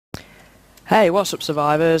Hey, what's up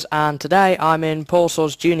survivors, and today I'm in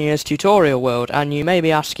PaulSoaresJr's tutorial world, and you may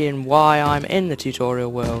be asking why I'm in the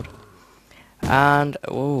tutorial world. And,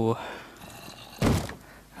 ooh,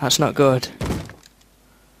 that's not good.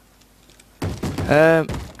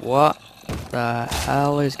 What the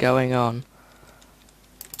hell is going on?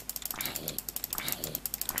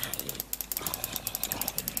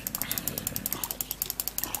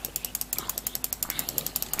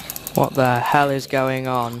 What the hell is going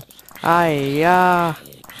on? Aiyah!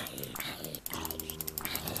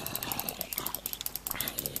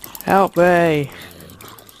 Help me!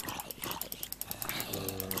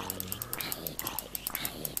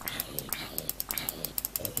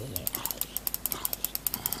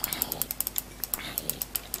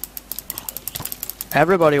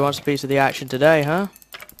 Everybody wants a piece of the action today, huh?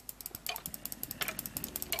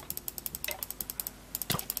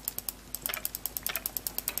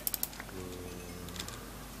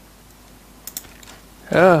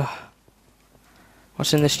 Ugh.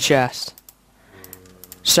 What's in this chest?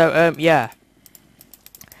 So, yeah.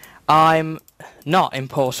 I'm not in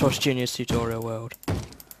PaulSoaresJr's tutorial world.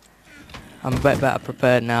 I'm a bit better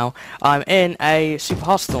prepared now. I'm in a super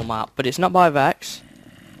hostile map, but it's not by Vex.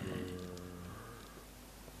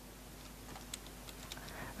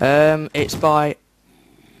 It's by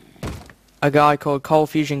a guy called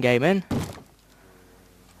ColdFusionGaming.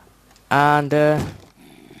 And,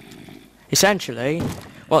 essentially,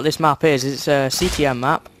 what this map is, it's a CTM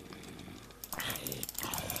map.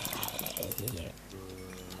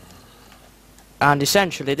 And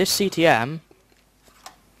essentially, this CTM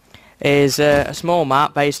is a small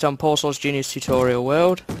map based on PaulSoaresJr's tutorial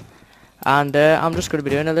world. And I'm just going to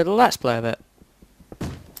be doing a little let's play of it.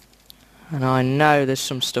 And I know there's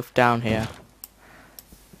some stuff down here.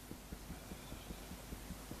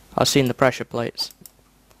 I've seen the pressure plates.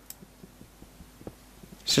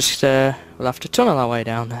 It's just, we'll have to tunnel our way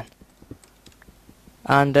down then.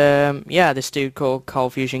 And, yeah, this dude called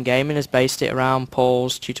ColdFusionGaming has based it around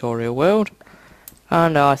Paul's tutorial world.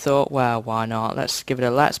 And I thought, well, why not? Let's give it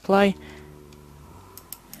a let's play.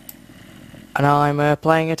 And I'm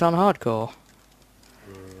playing it on hardcore.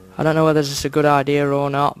 I don't know whether this is a good idea or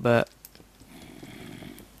not, but...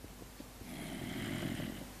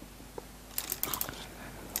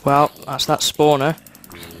 well, that's that spawner.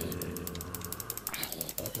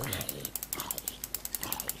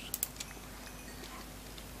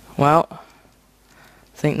 Well, I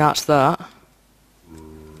think that's that.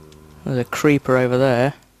 There's a creeper over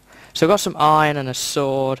there. So I've got some iron and a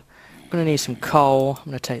sword. I'm going to need some coal. I'm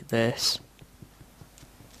going to take this.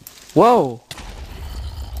 Whoa!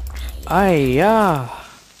 Aiyah!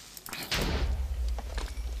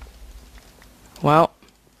 Well.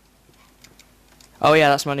 Oh yeah,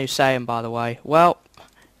 that's my new saying, by the way. Well,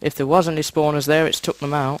 if there wasn't any spawners there, it's took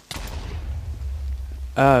them out.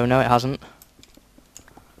 Oh, no it hasn't.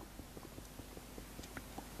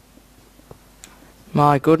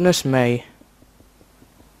 My goodness me.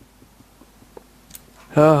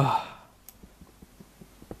 Oh.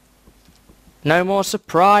 No more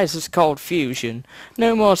surprises, ColdFusion.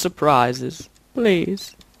 No more surprises.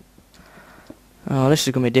 Please. Oh, this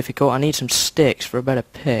is going to be difficult. I need some sticks for a better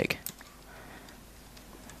pick.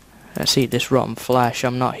 Let's eat this rotten flesh.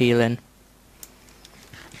 I'm not healing.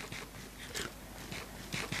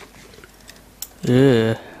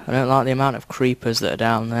 Ugh. I don't like the amount of creepers that are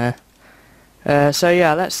down there. So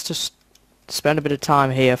yeah, let's just spend a bit of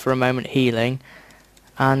time here for a moment healing.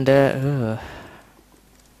 And,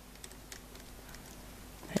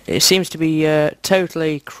 it seems to be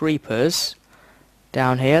totally creepers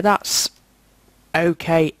down here. That's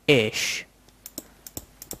okay-ish.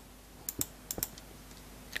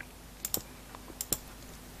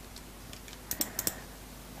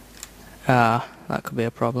 Ah, that could be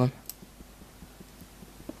a problem.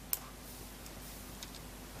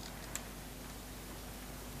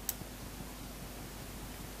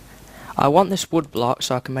 I want this wood block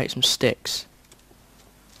so I can make some sticks.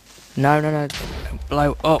 No, no, no. Don't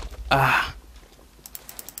blow up. Ah.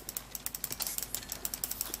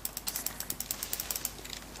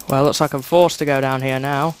 Well, looks like I'm forced to go down here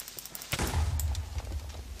now.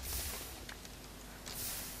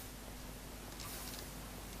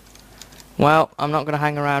 Well, I'm not going to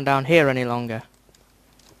hang around down here any longer.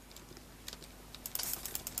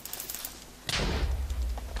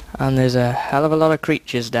 And there's a hell of a lot of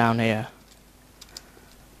creatures down here.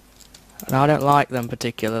 And I don't like them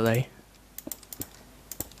particularly.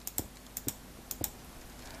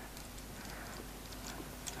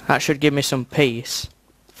 That should give me some peace.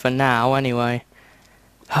 For now, anyway.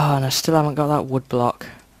 Oh, and I still haven't got that wood block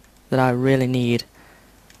that I really need.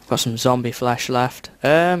 Got some zombie flesh left.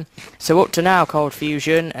 So up to now, Cold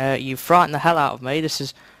Fusion, you've frightened the hell out of me. This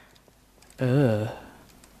is... Oh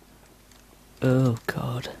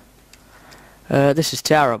god. This is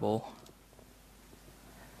terrible.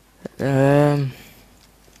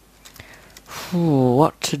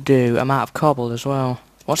 What to do? I'm out of cobble as well.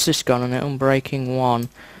 What's this gun on it? Unbreaking 1.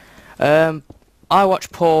 I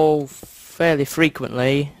watch Paul fairly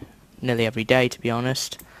frequently, nearly every day to be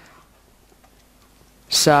honest.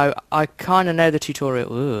 So I kind of know the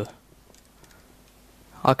tutorial.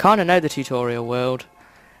 I kind of know the tutorial world,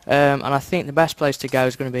 and I think the best place to go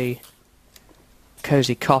is going to be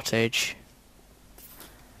Cozy Cottage.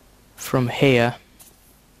 From here,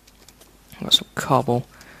 I've got some cobble.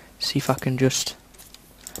 See if I can just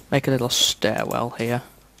make a little stairwell here.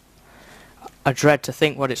 I dread to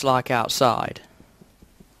think what it's like outside.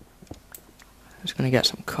 I'm just going to get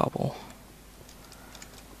some cobble.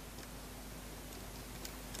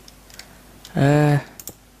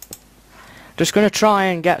 Just going to try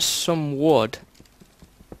and get some wood.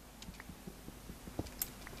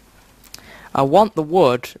 I want the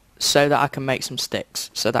wood so that I can make some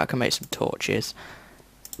sticks, so that I can make some torches.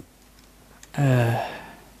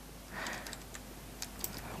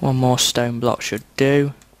 One more stone block should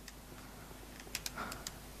do.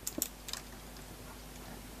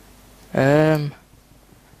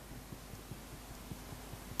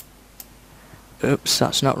 Oops,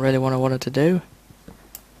 that's not really what I wanted to do.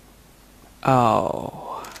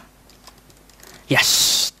 Oh.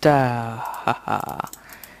 Yes! Haha.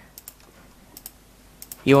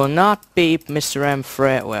 You will not beat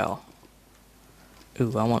MrMFretwell.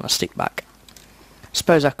 Ooh, I want a stick back.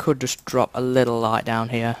 Suppose I could just drop a little light down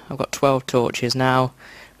here. I've got 12 torches now.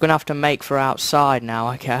 I'm going to have to make for outside now,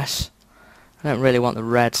 I guess. I don't really want the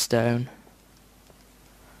redstone.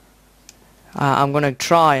 I'm going to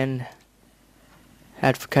try and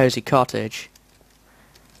head for Cozy Cottage.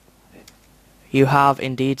 You have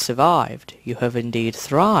indeed survived. You have indeed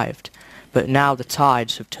thrived. But now the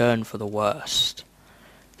tides have turned for the worst.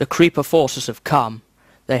 The creeper forces have come.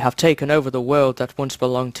 They have taken over the world that once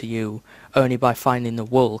belonged to you. Only by finding the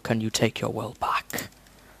wool can you take your world back.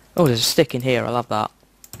 Oh, there's a stick in here. I love that.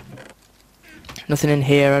 Nothing in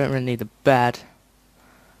here. I don't really need the bed.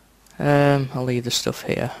 I'll leave the stuff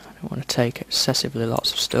here. I don't want to take excessively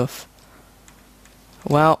lots of stuff.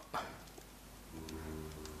 Well,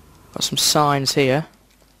 got some signs here.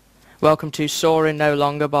 Welcome to Soaring No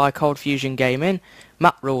Longer by ColdFusionGaming.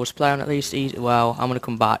 Map rules, play on at least easy. Well, I'm gonna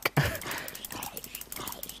come back.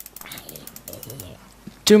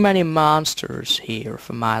 Too many monsters here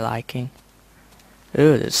for my liking.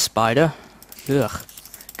 Ooh, there's a spider. Ugh.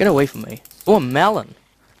 Get away from me. Oh, a melon.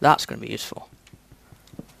 That's gonna be useful.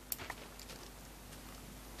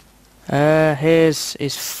 Here's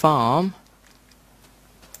his farm.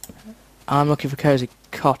 I'm looking for Cozy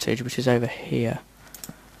Cottage, which is over here.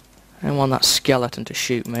 I don't want that skeleton to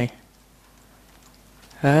shoot me.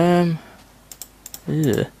 Ugh.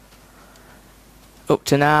 Up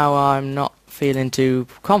to now, I'm not feeling too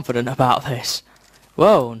confident about this.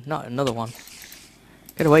 Whoa, not another one.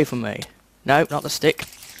 Get away from me. No, not the stick.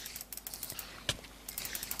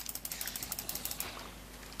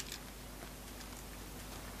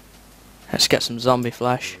 Let's get some zombie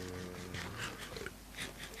flesh.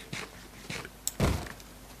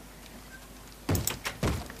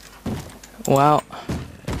 Well,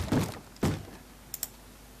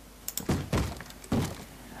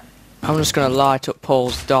 I'm just going to light up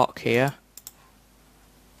Paul's dock here.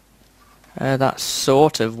 That's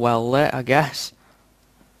sort of well lit, I guess.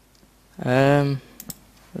 There.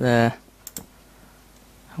 I've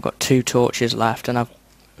got 2 torches left and I've...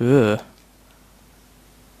 Ugh.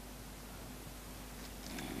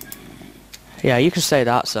 Yeah, you can stay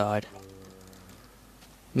that side.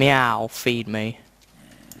 Meow, feed me.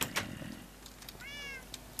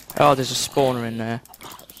 Oh, there's a spawner in there.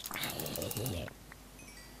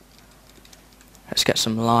 Let's get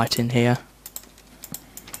some light in here.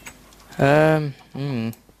 There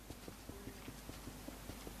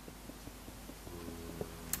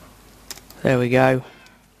we go.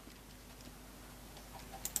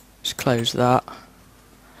 Let's close that.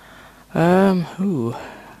 Ooh.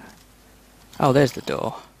 Oh, there's the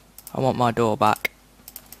door. I want my door back.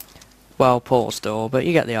 Well, Paul's door, but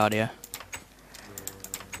you get the idea.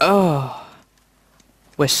 Oh,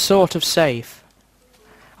 we're sort of safe.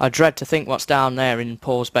 I dread to think what's down there in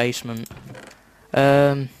Paul's basement.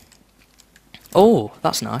 Oh,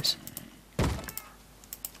 that's nice.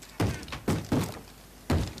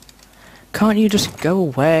 Can't you just go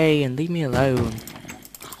away and leave me alone?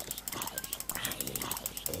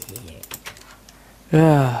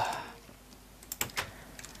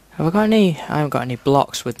 Have I got any? I haven't got any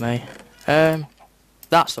blocks with me.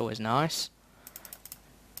 That's always nice.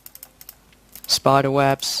 Spider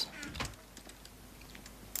webs.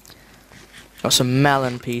 Got some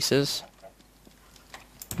melon pieces.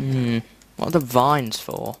 What are the vines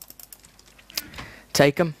for?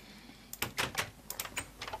 Take them.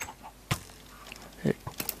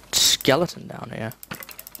 Skeleton down here.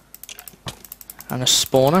 And a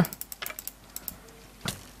spawner.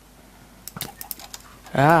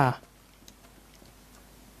 Ah.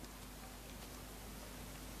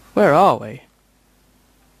 Where are we?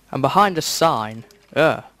 I'm behind a sign.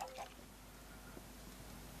 Ugh.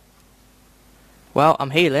 Well, I'm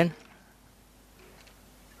healing.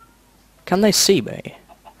 Can they see me? I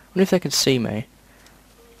wonder if they can see me.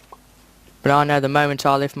 But I know the moment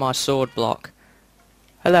I lift my sword block.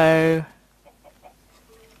 Hello.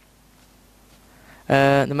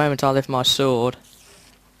 The moment I lift my sword,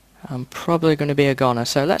 I'm probably going to be a goner.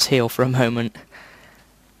 So let's heal for a moment.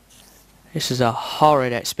 This is a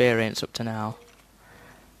horrid experience up to now.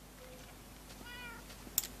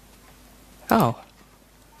 Oh.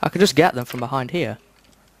 I could just get them from behind here.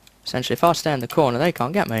 Essentially, if I stay in the corner, they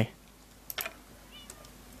can't get me.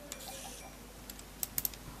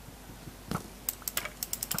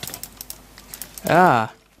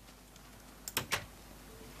 Ah.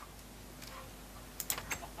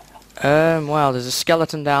 Well, there's a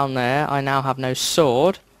skeleton down there. I now have no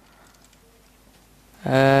sword.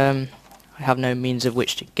 I have no means of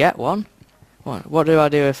which to get one. What do I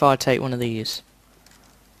do if I take one of these?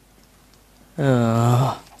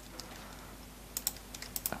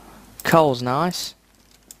 Coal's nice.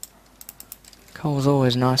 Coal's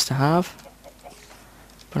always nice to have.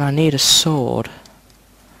 But I need a sword.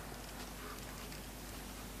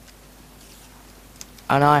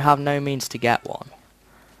 And I have no means to get one.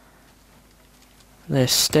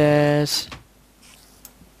 There's stairs.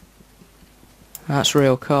 That's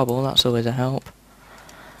real cobble, that's always a help.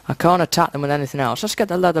 I can't attack them with anything else. Let's get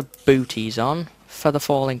the leather booties on. Feather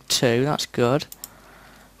falling 2, that's good.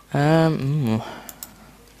 You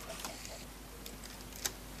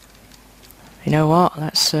know what?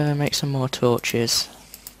 Let's make some more torches.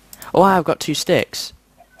 Oh, I've got 2 sticks,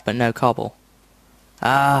 but no cobble.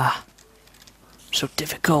 Ah, so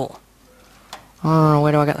difficult. Oh,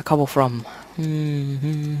 where do I get the cobble from?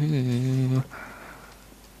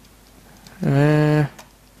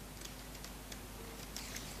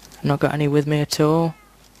 Not got any with me at all.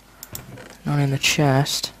 Not in the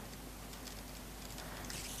chest.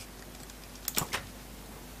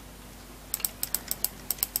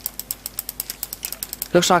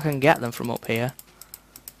 Looks like I can get them from up here.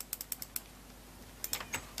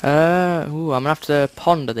 I'm gonna have to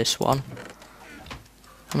ponder this one.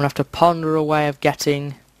 I'm gonna have to ponder a way of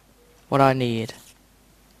getting what I need.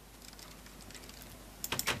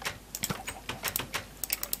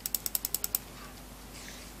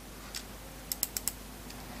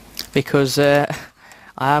 Because I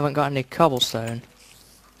haven't got any cobblestone.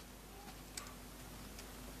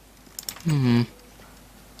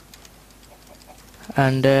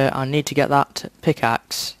 And I need to get that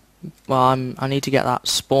pickaxe. Well, I need to get that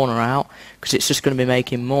spawner out because it's just going to be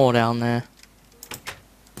making more down there.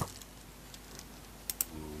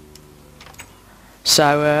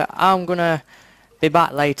 So I'm gonna be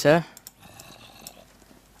back later,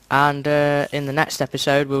 and in the next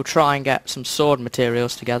episode we'll try and get some sword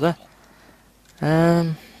materials together.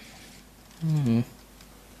 Ooh,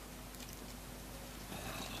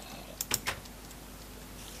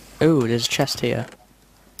 there's a chest here.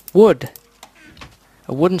 Wood.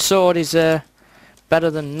 A wooden sword is better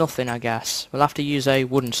than nothing, I guess. We'll have to use a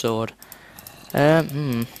wooden sword.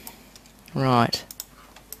 Right.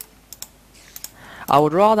 I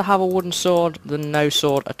would rather have a wooden sword than no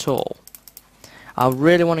sword at all. I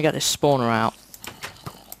really want to get this spawner out.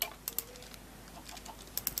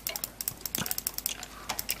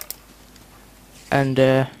 And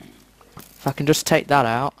if I can just take that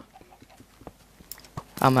out,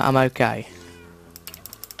 I'm okay.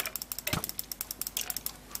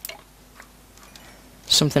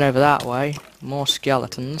 Something over that way, more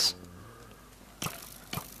skeletons.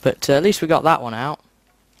 But at least we got that one out.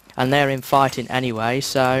 And they're in fighting anyway,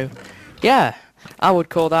 so yeah, I would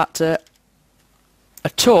call that a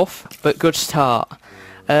tough but good start.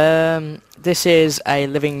 This is a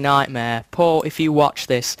living nightmare. Paul, if you watch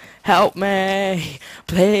this, help me!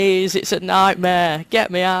 Please, it's a nightmare!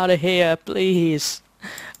 Get me out of here, please!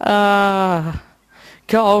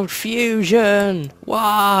 Cold Fusion!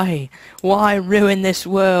 Why? Why ruin this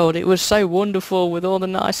world? It was so wonderful with all the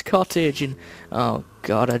nice cottage and... Oh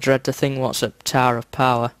god, I dread to think what's a Tower of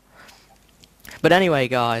Power. But anyway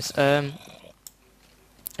guys,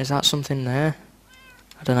 Is that something there?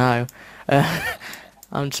 I don't know.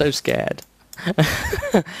 I'm so scared.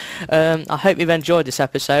 I hope you've enjoyed this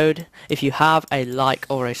episode. If you have, a like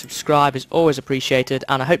or a subscribe is always appreciated,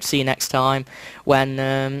 and I hope to see you next time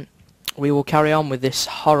when we will carry on with this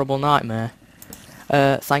horrible nightmare.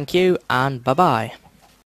 Thank you, and bye-bye.